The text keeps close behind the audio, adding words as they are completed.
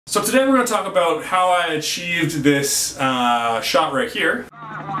So today we're going to talk about how I achieved this shot right here. Go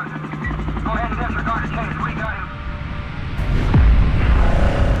ahead and disregard the case. We got him.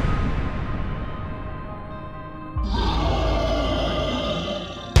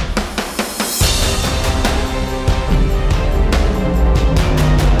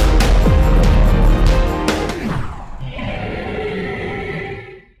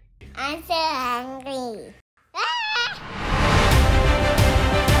 I'm so hungry.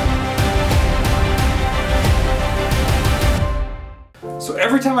 So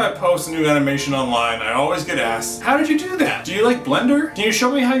every time I post a new animation online, I always get asked, how did you do that? Do you like Blender? Can you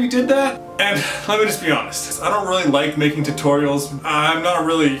show me how you did that? And let me just be honest, I don't really like making tutorials. I'm not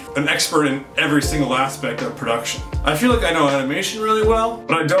really an expert in every single aspect of production. I feel like I know animation really well,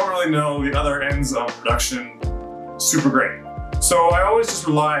 but I don't really know the other ends of production super great. So I always just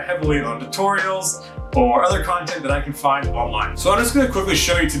rely heavily on tutorials or other content that I can find online. So I'm just going to quickly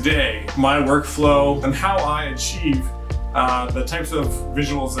show you today my workflow and how I achieve the types of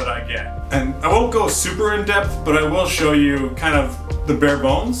visuals that I get. And I won't go super in depth, but I will show you kind of the bare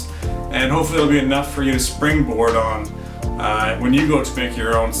bones, and hopefully it'll be enough for you to springboard on when you go to make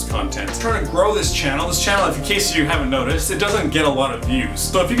your own content. I'm trying to grow this channel. This channel, if in case you haven't noticed, it doesn't get a lot of views.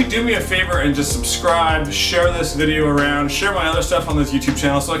 So if you could do me a favor and just subscribe, share this video around, share my other stuff on this YouTube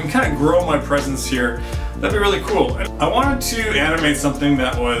channel so I can kind of grow my presence here, that'd be really cool. And I wanted to animate something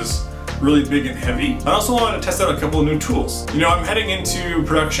that was really big and heavy. I also wanted to test out a couple of new tools. You know, I'm heading into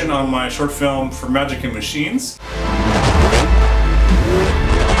production on my short film for Magic and Machines.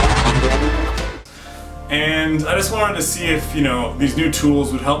 And I just wanted to see if, you know, these new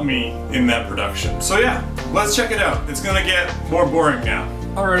tools would help me in that production. So yeah, let's check it out. It's gonna get more boring now.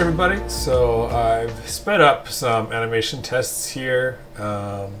 Alright everybody, so I've sped up some animation tests here.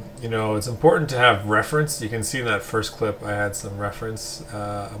 You know, it's important to have reference. You can see in that first clip I had some reference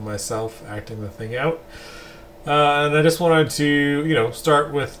of myself acting the thing out. And I just wanted to, you know,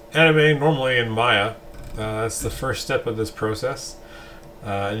 start with animating normally in Maya. That's the first step of this process.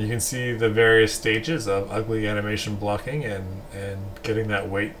 You can see the various stages of ugly animation blocking and getting that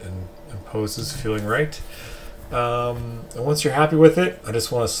weight and poses feeling right. And once you're happy with it, I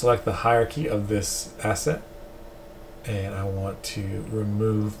just want to select the hierarchy of this asset, and I want to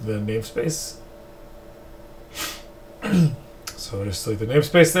remove the namespace. So just select the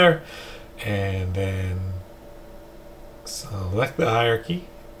namespace there, and then select the hierarchy.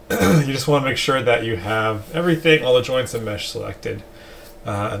 You just want to make sure that you have everything, all the joints and mesh selected,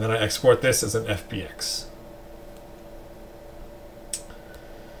 and then I export this as an FBX.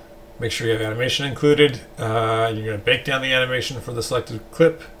 Make sure you have animation included. You're going to bake down the animation for the selected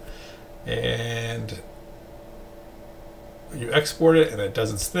clip, and you export it and it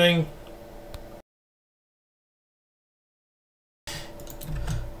does its thing.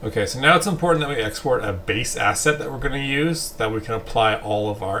 Okay, so now it's important that we export a base asset that we're going to use that we can apply all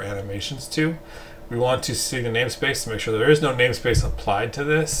of our animations to. We want to see the namespace to make sure there is no namespace applied to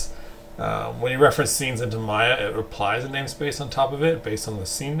this. When you reference scenes into Maya, it applies a namespace on top of it based on the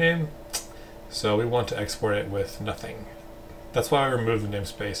scene name. So we want to export it with nothing. That's why I removed the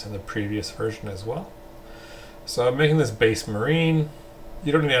namespace in the previous version as well. So I'm making this base marine.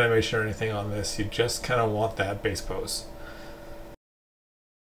 You don't need animation or anything on this. You just kind of want that base pose.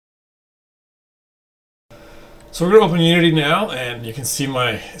 So we're going to open Unity now, and you can see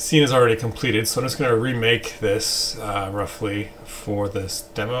my scene is already completed. So I'm just going to remake this roughly for this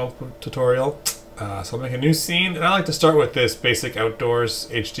demo tutorial. So I'll make a new scene, and I like to start with this basic outdoors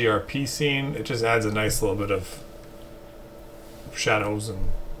HDRP scene. It just adds a nice little bit of shadows, and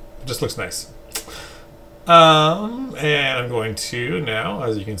it just looks nice. And I'm going to now,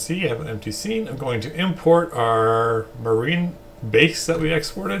 as you can see, I have an empty scene. I'm going to import our marine base that we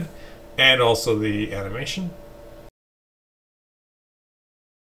exported, and also the animation.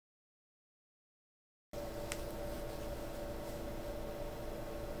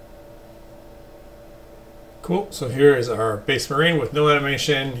 Cool, so here is our base marine with no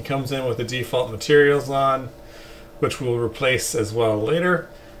animation. He comes in with the default materials on, which we'll replace as well later.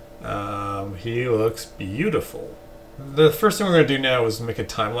 He looks beautiful. The first thing we're going to do now is make a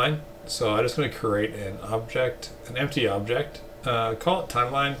timeline. So I'm just going to create an object, an empty object, call it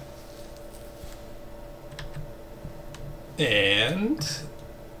timeline. And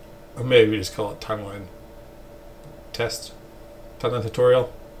or maybe just call it timeline test, timeline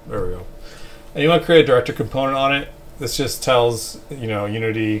tutorial. There we go. And you want to create a director component on it. This just tells, you know,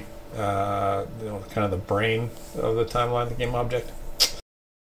 Unity, you know, kind of the brain of the timeline, the game object.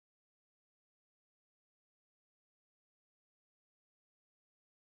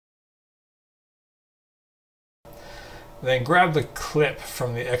 Then grab the clip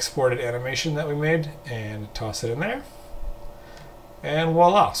from the exported animation that we made and toss it in there. And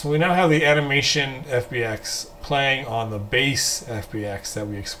voila, so we now have the animation FBX playing on the base FBX that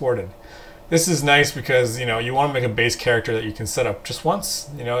we exported. This is nice because, you know, you want to make a base character that you can set up just once.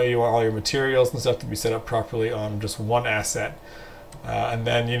 You know, you want all your materials and stuff to be set up properly on just one asset. And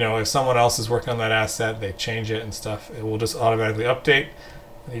then, you know, if someone else is working on that asset, they change it and stuff, it will just automatically update.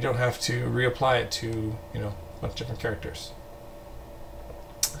 And you don't have to reapply it to, you know, a bunch of different characters.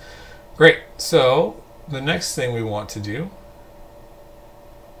 Great, so the next thing we want to do,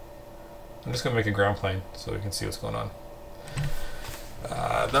 I'm just going to make a ground plane so we can see what's going on.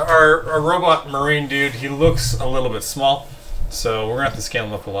 Our robot marine dude, he looks a little bit small, so we're going to have to scale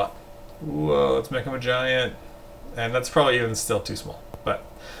him up a lot. Whoa, let's make him a giant. And that's probably even still too small, but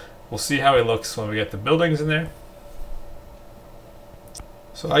we'll see how he looks when we get the buildings in there.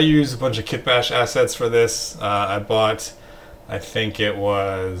 So I use a bunch of kitbash assets for this. I bought, I think it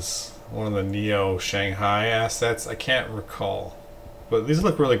was one of the Neo Shanghai assets. I can't recall, but these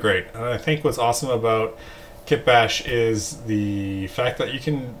look really great. And I think what's awesome about kitbash is the fact that you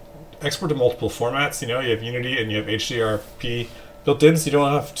can export to multiple formats. You know, you have Unity and you have HDRP built in, so you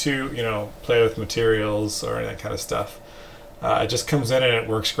don't have to, you know, play with materials or any of that kind of stuff. It just comes in and it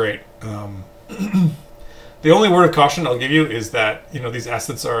works great. The only word of caution I'll give you is that, you know, these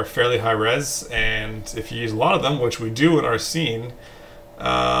assets are fairly high res, and if you use a lot of them, which we do in our scene,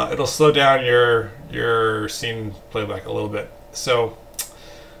 it'll slow down your scene playback a little bit. So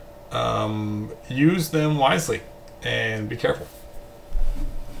use them wisely and be careful.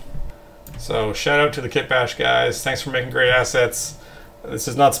 So shout out to the kitbash guys. Thanks for making great assets. This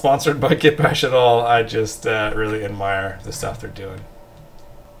is not sponsored by kitbash at all. I just really admire the stuff they're doing.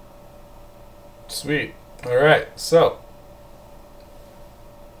 Sweet. All right, so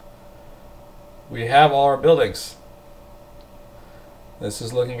we have all our buildings. This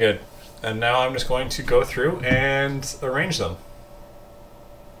is looking good. And now I'm just going to go through and arrange them.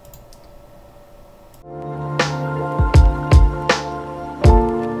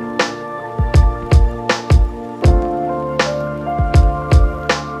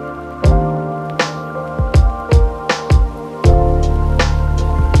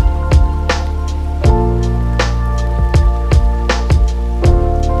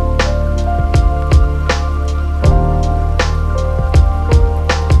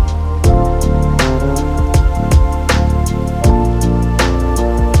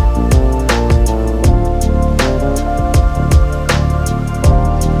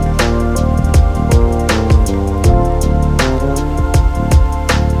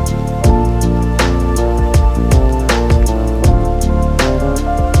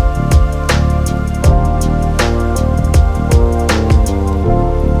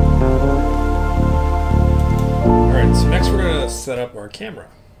 Set up our camera.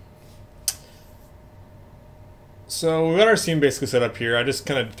 So we got our scene basically set up here. I just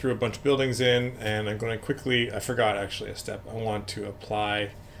kind of threw a bunch of buildings in, and I'm going to quickly, I forgot actually a step. I want to apply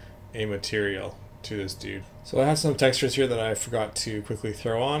a material to this dude. So I have some textures here that I forgot to quickly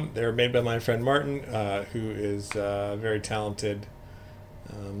throw on. They're made by my friend Martin, who is a very talented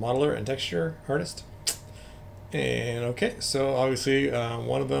modeler and texture artist. And okay, so obviously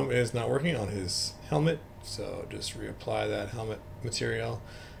one of them is not working on his helmet. So just reapply that helmet material.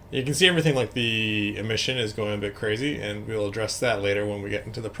 You can see everything like the emission is going a bit crazy, and we'll address that later when we get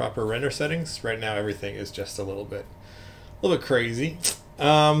into the proper render settings. Right now everything is just a little bit crazy.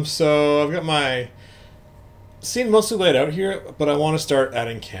 So I've got my scene mostly laid out here, but I want to start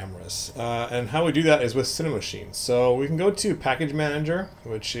adding cameras. And how we do that is with Cinema Machine. So we can go to Package Manager,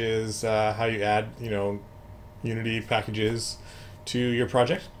 which is how you add, you know, Unity packages to your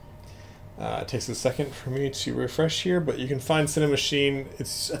project. It takes a second for me to refresh here, but you can find Cinema Machine. I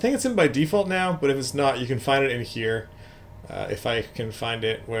think it's in by default now, but if it's not, you can find it in here. If I can find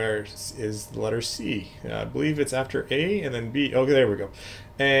it, where is the letter C? I believe it's after A and then B. Okay, there we go.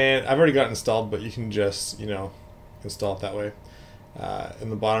 And I've already got it installed, but you can just, you know, install it that way. In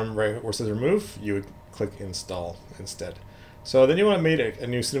the bottom right where it says remove, you would click install instead. So then you want to make a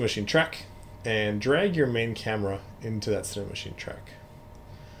new Cinema Machine track and drag your main camera into that Cinema Machine track.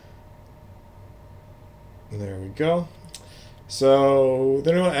 There we go. So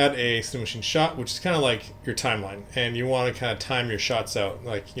then we want to add a Cinema Machine shot, which is kind of like your timeline, and you want to kind of time your shots out.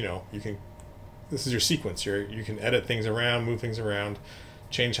 Like, you know, you can, this is your sequence. You can edit things around, move things around,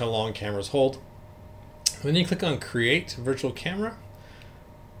 change how long cameras hold. And then you click on Create Virtual Camera.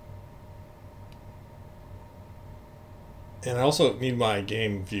 And I also need my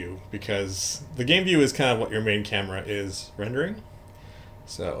game view, because the game view is kind of what your main camera is rendering.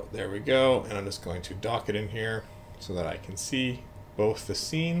 So there we go, and I'm just going to dock it in here so that I can see both the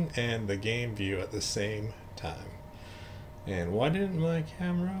scene and the game view at the same time. And why didn't my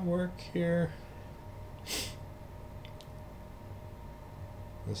camera work here?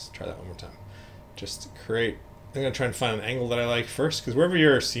 Let's try that one more time. Just to create, I'm going to try and find an angle that I like first, because wherever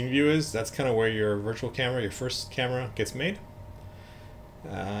your scene view is, that's kind of where your virtual camera, your first camera, gets made.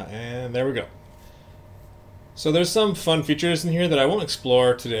 And there we go. So there's some fun features in here that I won't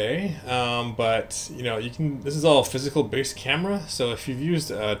explore today, but you know, you can. This is all physical based camera. So if you've used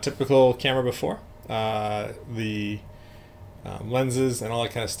a typical camera before, the lenses and all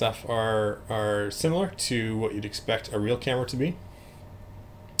that kind of stuff are similar to what you'd expect a real camera to be.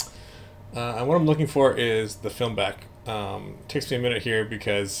 And what I'm looking for is the film back. It takes me a minute here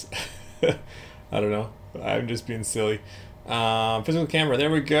because I don't know. I'm just being silly. Physical camera, there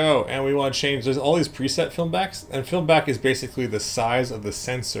we go. And we want to change, there's all these preset film backs, and film back is basically the size of the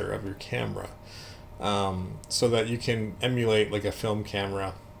sensor of your camera, so that you can emulate like a film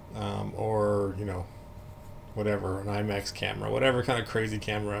camera, or you know, whatever, an IMAX camera, whatever kind of crazy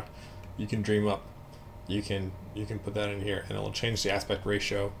camera you can dream up. You can put that in here and it'll change the aspect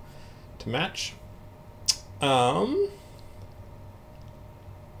ratio to match.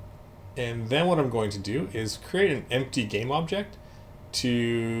 And then what I'm going to do is create an empty game object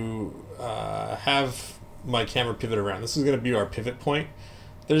to have my camera pivot around. This is going to be our pivot point.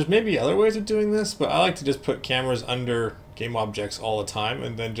 There's maybe other ways of doing this, but I like to just put cameras under game objects all the time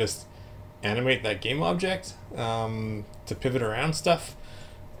and then just animate that game object to pivot around stuff.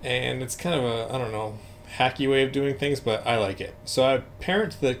 And it's kind of a, I don't know, hacky way of doing things, but I like it. So I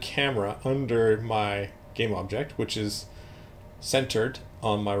parent the camera under my game object, which is centered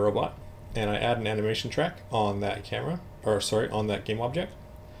on my robot, and I add an animation track on that camera, or sorry, on that game object.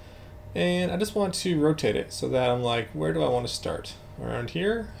 And I just want to rotate it so that I'm like, where do I want to start? Around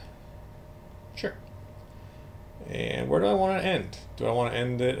here? Sure. And where do I want to end? Do I want to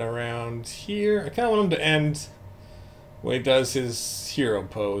end it around here? I kind of want him to end when he does his hero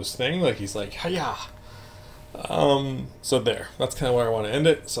pose thing, like he's like, hiya! So there, that's kind of where I want to end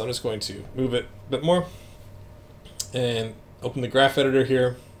it. So I'm just going to move it a bit more and open the graph editor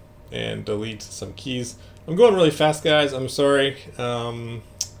here and delete some keys. I'm going really fast, guys. I'm sorry. I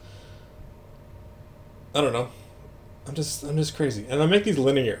don't know. I'm just crazy. And I make these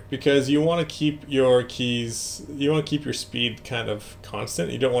linear because you want to keep your keys, you want to keep your speed kind of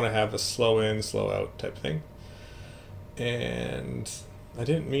constant. You don't want to have a slow in, slow out type thing. And I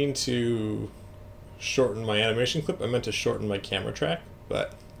didn't mean to shorten my animation clip. I meant to shorten my camera track,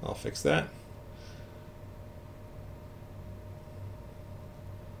 but I'll fix that.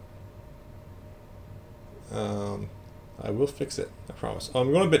 I will fix it, I promise.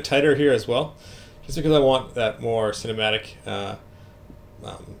 I'm going a bit tighter here as well, just because I want that more cinematic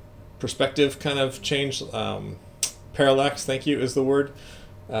perspective kind of change. Parallax, thank you, is the word,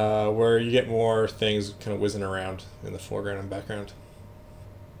 where you get more things kind of whizzing around in the foreground and background.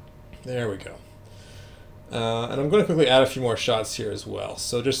 There we go. And I'm going to quickly add a few more shots here as well.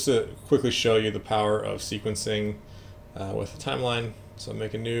 So just to quickly show you the power of sequencing with the timeline. So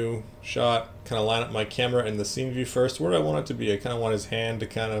make a new shot, kind of line up my camera in the scene view first. Where do I want it to be? I kind of want his hand to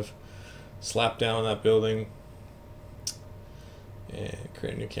kind of slap down on that building. And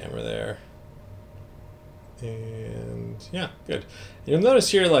create a new camera there. And yeah, good. You'll notice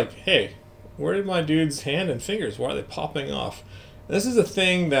here, like, hey, where did my dude's hand and fingers? Why are they popping off? And this is a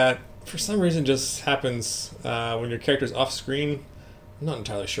thing that for some reason just happens when your character's off screen. I'm not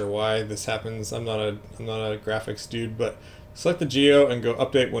entirely sure why this happens. I'm not a graphics dude, but select the geo and go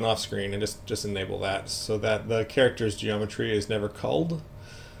update when off screen and just enable that so that the character's geometry is never culled.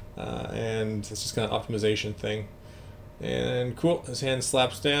 And it's just kind of optimization thing. And cool, his hand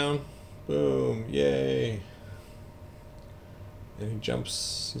slaps down. Boom, yay. And he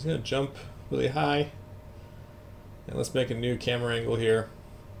jumps, he's gonna jump really high. And let's make a new camera angle here.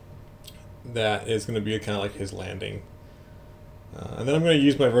 That is gonna be kind of like his landing. And then I'm gonna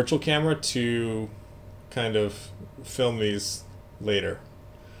use my virtual camera to kind of film these later.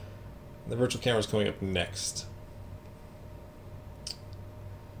 The virtual camera is coming up next.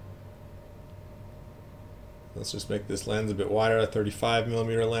 Let's just make this lens a bit wider, a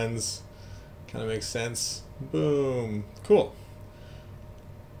 35mm lens. Kind of makes sense. Boom. Cool.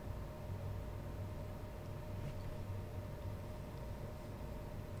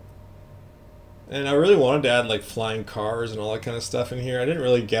 And I really wanted to add like flying cars and all that kind of stuff in here. I didn't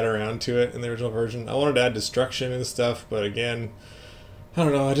really get around to it in the original version. I wanted to add destruction and stuff, but again, I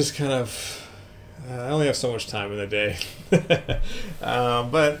don't know, I just kind of, I only have so much time in the day.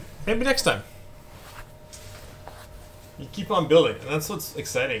 But maybe next time. you keep on building, and that's what's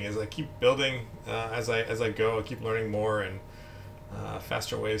exciting. Is I keep building as I go. I keep learning more and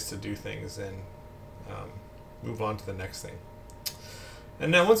faster ways to do things, and move on to the next thing.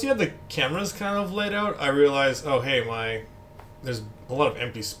 And then once you have the cameras kind of laid out, I realize, oh hey, there's a lot of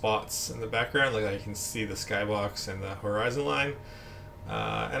empty spots in the background. Like I can see the skybox and the horizon line,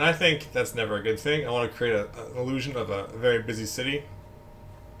 and I think that's never a good thing. I want to create an illusion of a very busy city.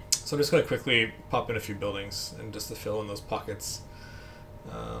 So I'm just going to quickly pop in a few buildings and just to fill in those pockets.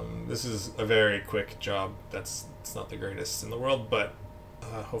 This is a very quick job. It's not the greatest in the world, but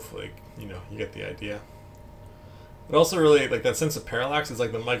hopefully you get the idea. But also really like that sense of parallax is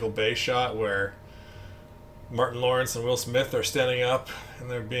like the Michael Bay shot where Martin Lawrence and Will Smith are standing up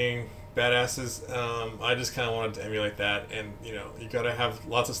and they're being badasses. I just kind of wanted to emulate that, and you got to have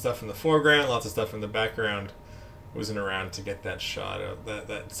lots of stuff in the foreground, lots of stuff in the background, whizzing around to get that shot of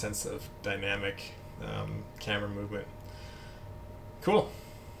that sense of dynamic camera movement. Cool.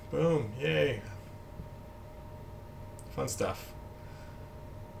 Boom. Yay. Fun stuff.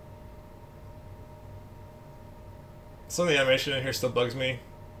 Some of the animation in here still bugs me,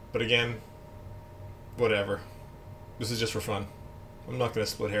 but again, whatever. This is just for fun. I'm not going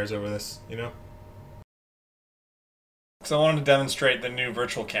to split hairs over this, So I wanted to demonstrate the new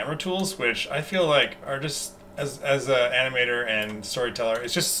virtual camera tools, which I feel like are just, as an animator and storyteller,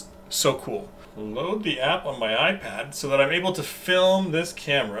 it's just so cool. Load the app on my iPad so that I'm able to film this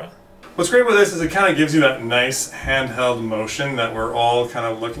camera. What's great about this is it kind of gives you that nice handheld motion that we're all kind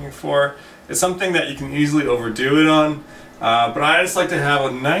of looking for. It's something that you can easily overdo it on, but I just like to have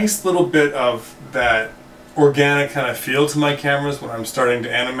a nice little bit of that organic kind of feel to my cameras when I'm starting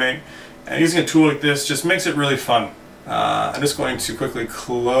to animate. And using a tool like this just makes it really fun. I'm just going to quickly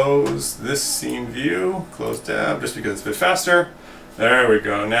close this scene view, close tab, just because it's a bit faster. There we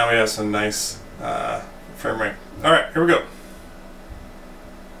go. Now we have some nice frame rate. Alright, here we go.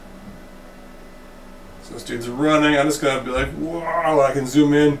 So this dude's running. I'm just going to be like, wow, I can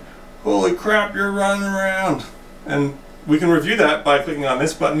zoom in. Holy crap, you're running around. And we can review that by clicking on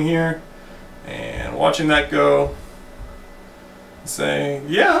this button here and watching that go. Say,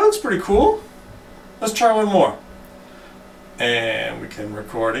 yeah, that looks pretty cool. Let's try one more. And we can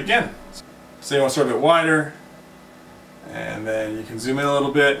record again. So you want to start a bit wider, and then you can zoom in a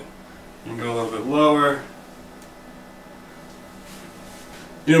little bit. You can go a little bit lower.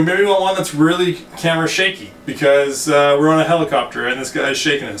 Maybe we want one that's really camera shaky because we're on a helicopter and this guy's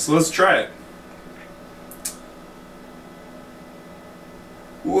shaking us. So let's try it.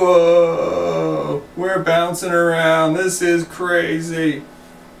 Whoa, we're bouncing around. This is crazy.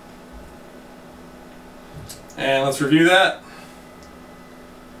 And let's review that.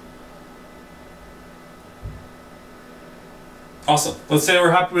 Awesome. Let's say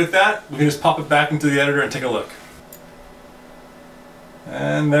we're happy with that. We can just pop it back into the editor and take a look.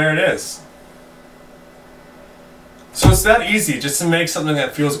 And there it is. So it's that easy just to make something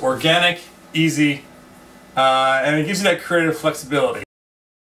that feels organic, easy, and it gives you that creative flexibility.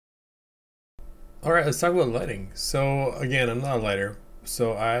 Alright, let's talk about lighting. So again, I'm not a lighter,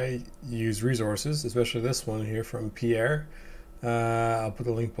 so I use resources, especially this one here from Pierre. I'll put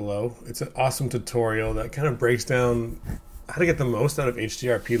the link below. It's an awesome tutorial that kind of breaks down how to get the most out of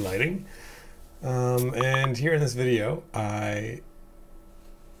HDRP lighting. And here in this video, I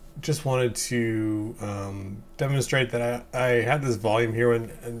just wanted to demonstrate that I had this volume here,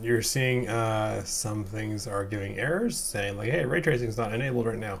 and you're seeing some things are giving errors, saying like, hey, ray tracing is not enabled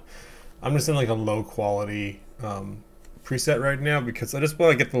right now. I'm just in like a low quality preset right now because I just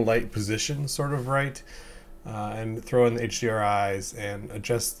want to get the light position sort of right, and throw in the HDRIs and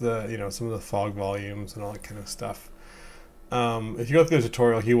adjust the some of the fog volumes and all that kind of stuff. If you go through the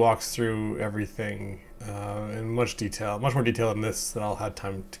tutorial, he walks through everything in much more detail than this that I'll have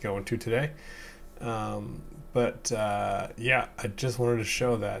time to go into today. Yeah, I just wanted to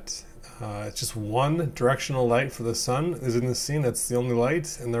show that it's just one directional light for the sun is in the scene. That's the only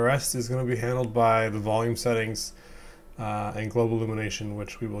light, and the rest is going to be handled by the volume settings and global illumination,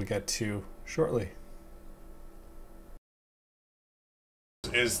 which we will get to shortly.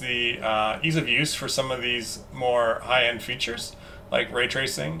 Is the ease of use for some of these more high-end features like ray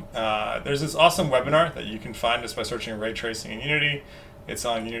tracing. There's this awesome webinar that you can find just by searching ray tracing in Unity. It's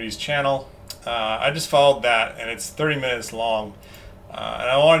on Unity's channel. I just followed that, and it's 30 minutes long, and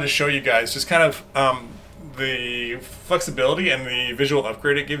I wanted to show you guys just kind of the flexibility and the visual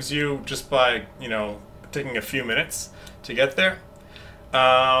upgrade it gives you just by taking a few minutes to get there.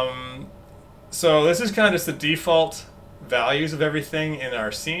 So this is kind of just the default values of everything in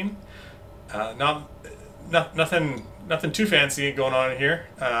our scene. Nothing too fancy going on here.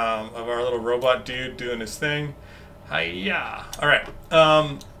 Of our little robot dude doing his thing. Hiya. All right.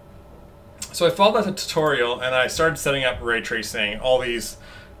 So I followed that tutorial and I started setting up ray tracing, all these,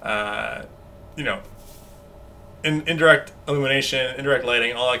 you know, indirect illumination, indirect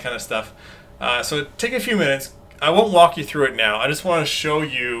lighting, all that kind of stuff. So take a few minutes. I won't walk you through it now. I just want to show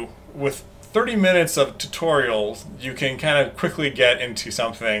you with 30 minutes of tutorials, you can kind of quickly get into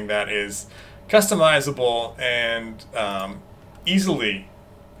something that is customizable and easily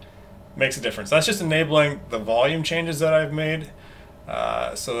makes a difference. That's just enabling the volume changes that I've made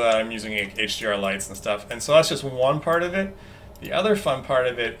so that I'm using HDR lights and stuff. And so that's just one part of it. The other fun part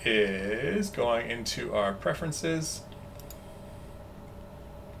of it is going into our preferences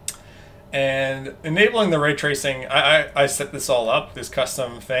and enabling the ray tracing. I set this all up, this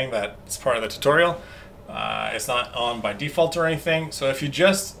custom thing that's part of the tutorial. It's not on by default or anything. So if you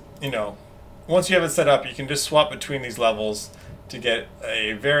just, you know, once you have it set up, you can just swap between these levels to get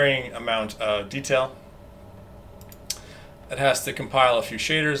a varying amount of detail. It has to compile a few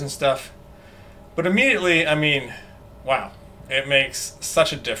shaders and stuff. But immediately, I mean, wow, it makes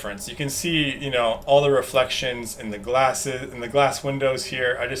such a difference. You can see, you know, all the reflections in the glasses, in the glass windows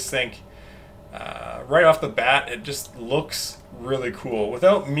here. I just think right off the bat, it just looks really cool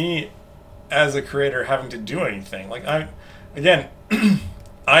without me as a creator having to do anything. Like again,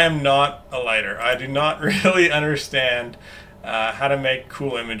 I am not a lighter. I do not really understand how to make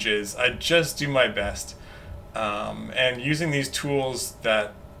cool images. I just do my best. And using these tools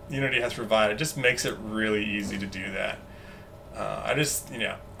that Unity has provided just makes it really easy to do that. I just, you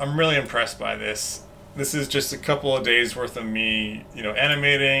know, I'm really impressed by this. This is just a couple of days worth of me, you know,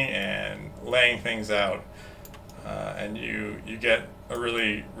 animating and laying things out. And you get a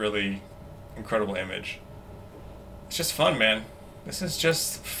really, really incredible image. It's just fun, man. This is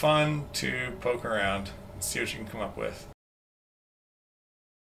just fun to poke around and see what you can come up with.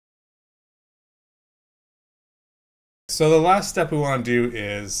 So the last step we want to do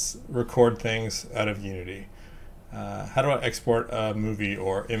is record things out of Unity. How do I export a movie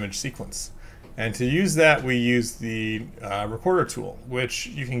or image sequence? And to use that, we use the recorder tool, which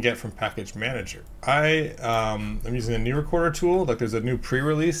you can get from Package Manager. I'm using a new recorder tool. Like, there's a new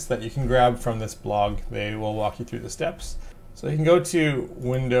pre-release that you can grab from this blog. They will walk you through the steps. So you can go to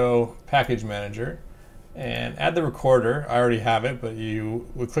Window, Package Manager, and add the recorder. I already have it, but you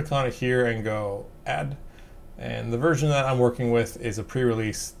would click on it here and go Add. And the version that I'm working with is a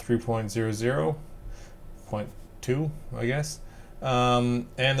pre-release 3.00.2, I guess. And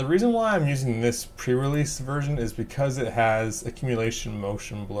the reason why I'm using this pre-release version is because it has accumulation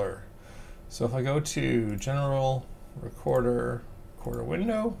motion blur. So if I go to General, Recorder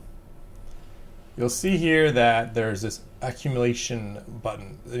Window, you'll see here that there's this accumulation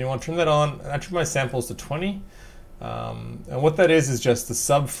button. And you want to turn that on. I turn my samples to 20. And what that is just the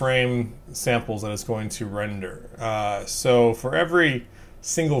subframe samples that it's going to render. So for every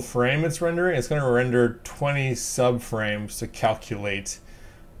single frame it's rendering, it's going to render 20 subframes to calculate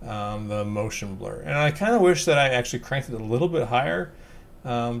the motion blur. And I kind of wish that I actually cranked it a little bit higher,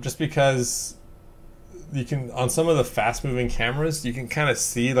 just because you can, on some of the fast moving cameras, you can kind of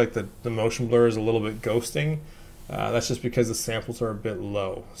see like the motion blur is a little bit ghosting. That's just because the samples are a bit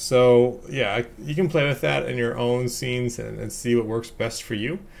low. So yeah, you can play with that in your own scenes and see what works best for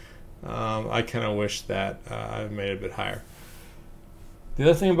you. I kind of wish that I made it a bit higher. The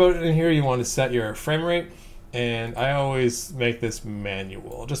other thing about it in here, you want to set your frame rate, and I always make this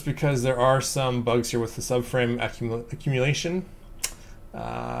manual just because there are some bugs here with the subframe accumulation,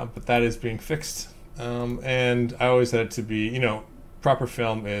 but that is being fixed. And I always set it to be, you know, proper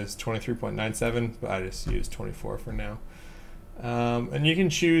film is 23.97, but I just use 24 for now. And you can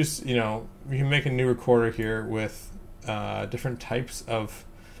choose, you know, you can make a new recorder here with different types of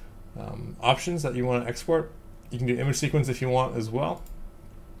options that you want to export. You can do image sequence if you want as well,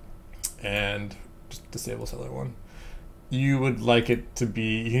 and just disable this other one. You would like it to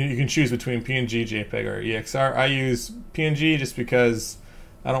be, you can choose between PNG, JPEG, or EXR. I use PNG just because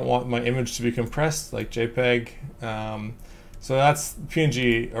I don't want my image to be compressed like JPEG. So that's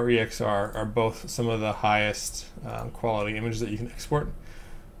PNG or EXR are both some of the highest quality images that you can export.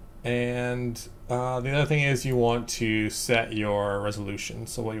 And the other thing is you want to set your resolution,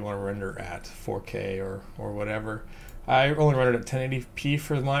 so what you want to render at, 4K or whatever. I only rendered at 1080p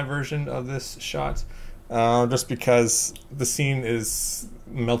for my version of this shot, just because the scene is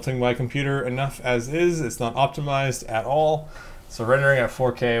melting my computer enough as is. It's not optimized at all. So rendering at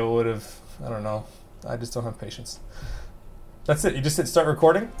 4K would have, I don't know, I just don't have patience. That's it. You just hit start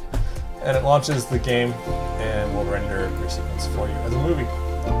recording and it launches the game and will render your sequence for you as a movie.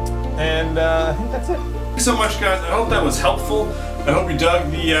 And I think that's it. Thank you so much, guys. I hope that was helpful. I hope you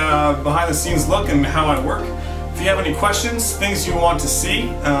dug the behind the scenes look and how I work. If you have any questions, things you want to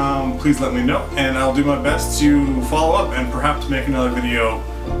see, please let me know, and I'll do my best to follow up and perhaps make another video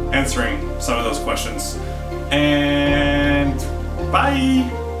answering some of those questions. And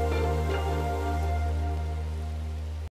bye!